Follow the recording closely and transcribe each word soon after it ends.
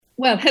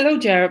Well, hello,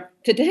 Ger.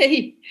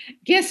 Today,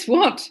 guess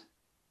what?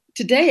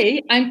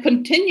 Today, I'm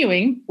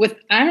continuing with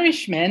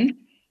Irishmen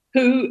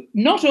who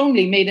not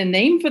only made a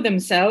name for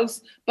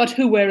themselves, but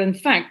who were in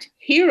fact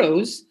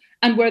heroes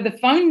and were the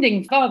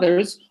founding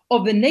fathers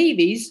of the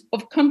navies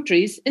of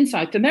countries in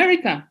South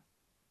America.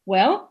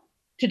 Well,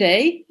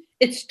 today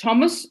it's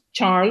Thomas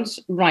Charles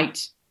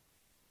Wright,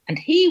 and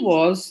he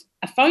was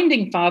a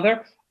founding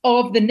father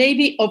of the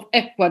Navy of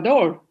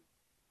Ecuador.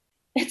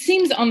 It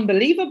seems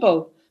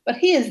unbelievable, but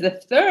he is the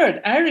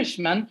third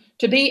Irishman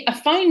to be a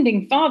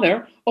founding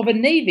father of a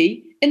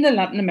navy in the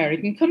Latin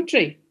American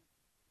country.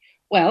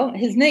 Well,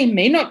 his name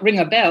may not ring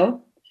a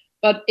bell,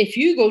 but if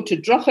you go to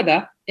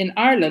Drogheda in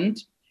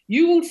Ireland,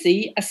 you will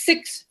see a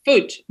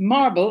 6-foot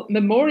marble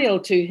memorial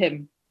to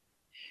him.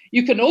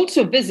 You can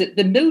also visit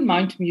the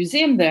Millmount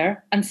Museum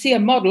there and see a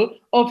model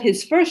of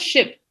his first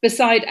ship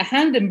beside a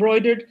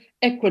hand-embroidered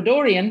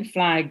Ecuadorian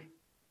flag.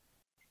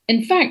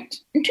 In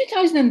fact, in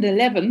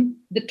 2011,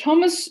 the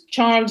Thomas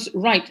Charles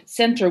Wright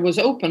Centre was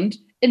opened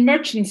in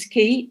Merchants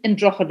Quay in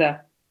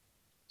Drogheda.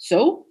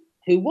 So,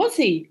 who was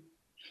he?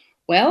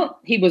 Well,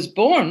 he was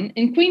born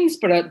in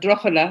Queensborough,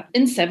 Drogheda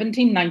in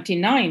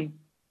 1799.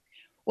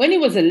 When he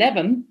was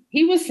 11,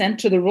 he was sent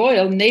to the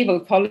Royal Naval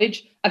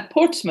College at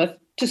Portsmouth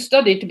to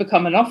study to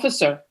become an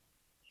officer.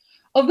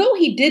 Although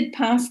he did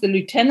pass the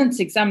lieutenant's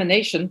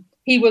examination,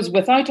 he was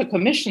without a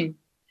commission.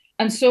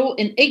 And so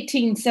in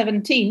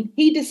 1817,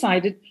 he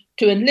decided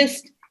to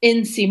enlist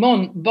in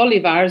Simón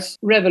Bolívar's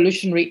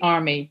Revolutionary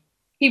Army.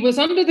 He was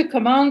under the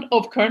command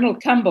of Colonel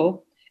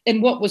Campbell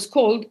in what was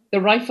called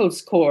the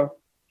Rifles Corps,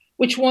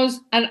 which was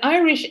an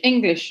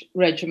Irish-English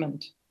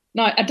regiment.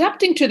 Now,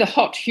 adapting to the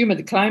hot,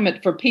 humid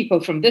climate for people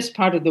from this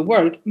part of the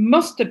world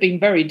must have been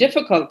very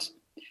difficult,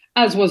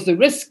 as was the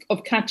risk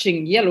of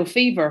catching yellow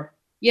fever.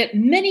 Yet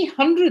many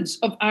hundreds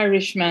of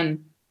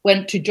Irishmen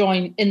went to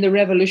join in the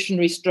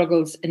revolutionary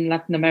struggles in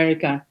Latin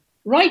America.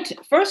 Wright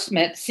first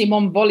met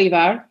Simón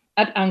Bolívar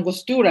at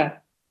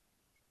Angostura.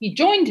 He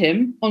joined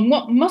him on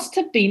what must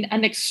have been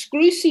an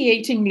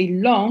excruciatingly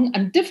long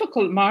and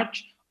difficult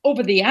march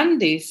over the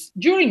Andes,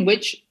 during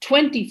which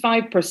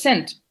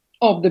 25%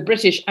 of the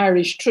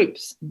British-Irish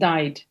troops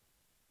died.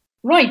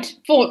 Wright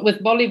fought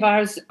with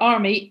Bolívar's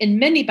army in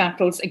many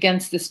battles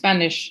against the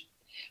Spanish,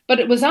 but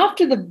it was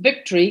after the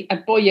victory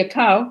at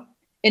Boyacá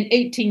in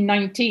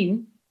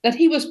 1819 that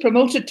he was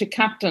promoted to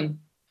captain.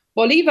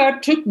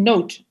 Bolívar took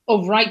note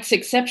of Wright's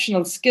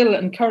exceptional skill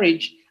and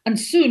courage, and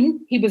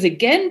soon he was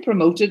again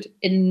promoted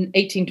in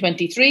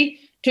 1823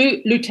 to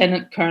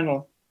lieutenant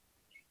colonel.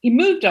 He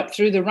moved up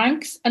through the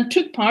ranks and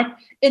took part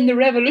in the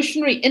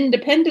revolutionary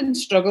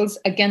independence struggles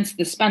against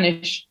the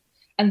Spanish,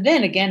 and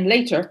then again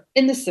later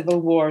in the civil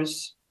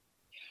wars.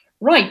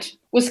 Wright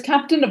was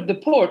captain of the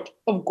port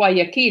of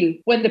Guayaquil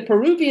when the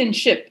Peruvian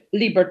ship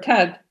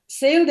Libertad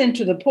sailed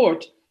into the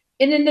port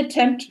in an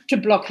attempt to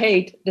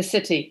blockade the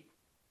city.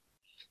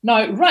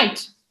 Now,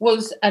 Wright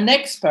was an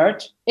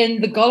expert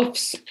in the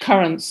Gulf's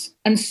currents,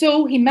 and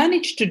so he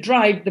managed to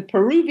drive the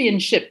Peruvian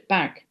ship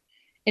back.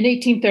 In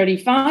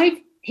 1835,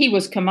 he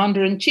was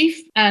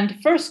Commander-in-Chief and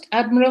First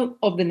Admiral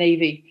of the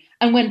Navy,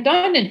 and went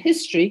down in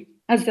history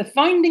as the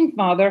founding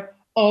father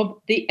of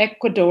the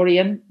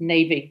Ecuadorian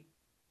Navy.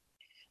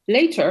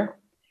 Later,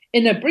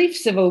 in a brief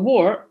civil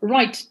war,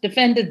 Wright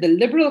defended the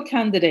Liberal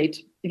candidate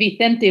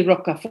Vicente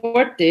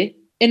Rocafuerte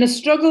in a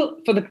struggle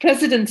for the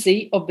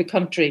presidency of the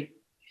country.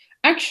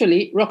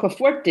 Actually,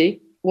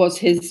 Rocafuerte was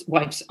his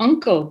wife's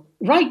uncle.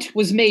 Wright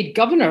was made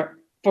governor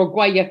for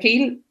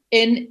Guayaquil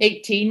in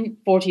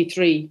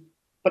 1843.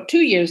 But 2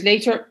 years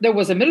later, there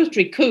was a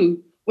military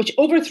coup which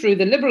overthrew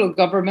the Liberal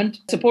government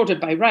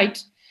supported by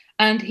Wright,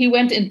 and he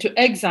went into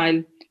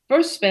exile,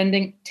 first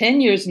spending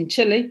 10 years in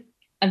Chile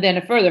and then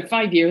a further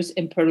 5 years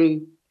in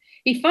Peru.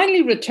 He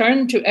finally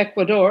returned to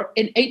Ecuador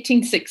in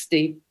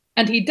 1860,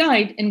 and he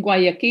died in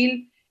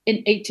Guayaquil in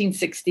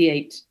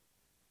 1868.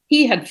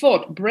 He had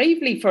fought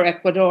bravely for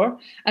Ecuador,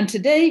 and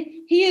today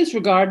he is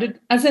regarded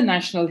as a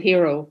national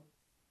hero.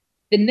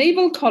 The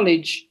Naval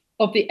College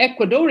of the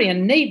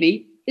Ecuadorian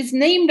Navy is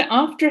named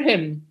after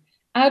him,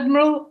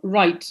 Admiral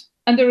Wright,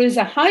 and there is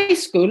a high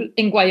school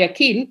in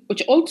Guayaquil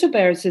which also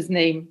bears his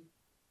name.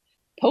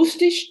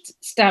 Postage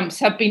stamps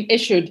have been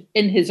issued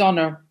in his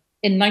honour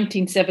in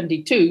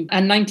 1972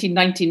 and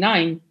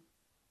 1999.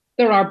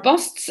 There are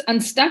busts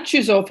and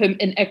statues of him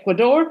in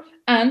Ecuador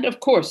and, of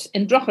course,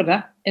 in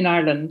Drogheda in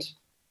Ireland.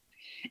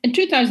 In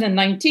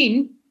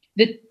 2019,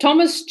 the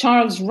Thomas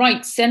Charles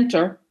Wright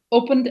Centre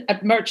opened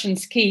at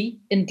Merchants Quay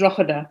in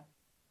Drogheda.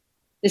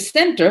 The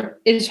centre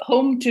is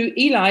home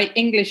to Ely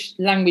English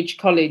Language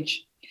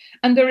College,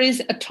 and there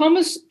is a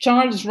Thomas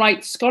Charles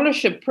Wright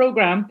Scholarship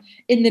Programme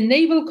in the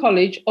Naval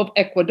College of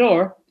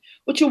Ecuador,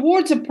 which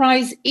awards a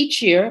prize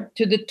each year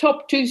to the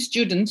top 2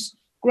 students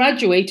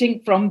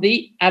graduating from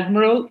the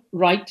Admiral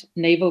Wright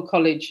Naval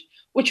College,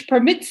 which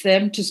permits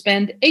them to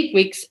spend 8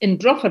 weeks in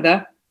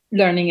Drogheda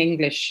learning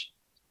English.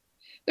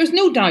 There's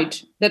no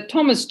doubt that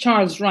Thomas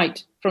Charles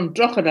Wright from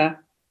Drogheda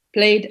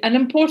played an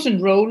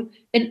important role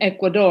in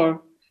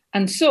Ecuador,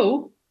 and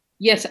so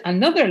yet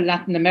another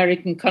Latin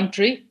American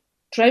country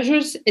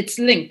treasures its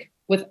link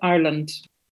with Ireland.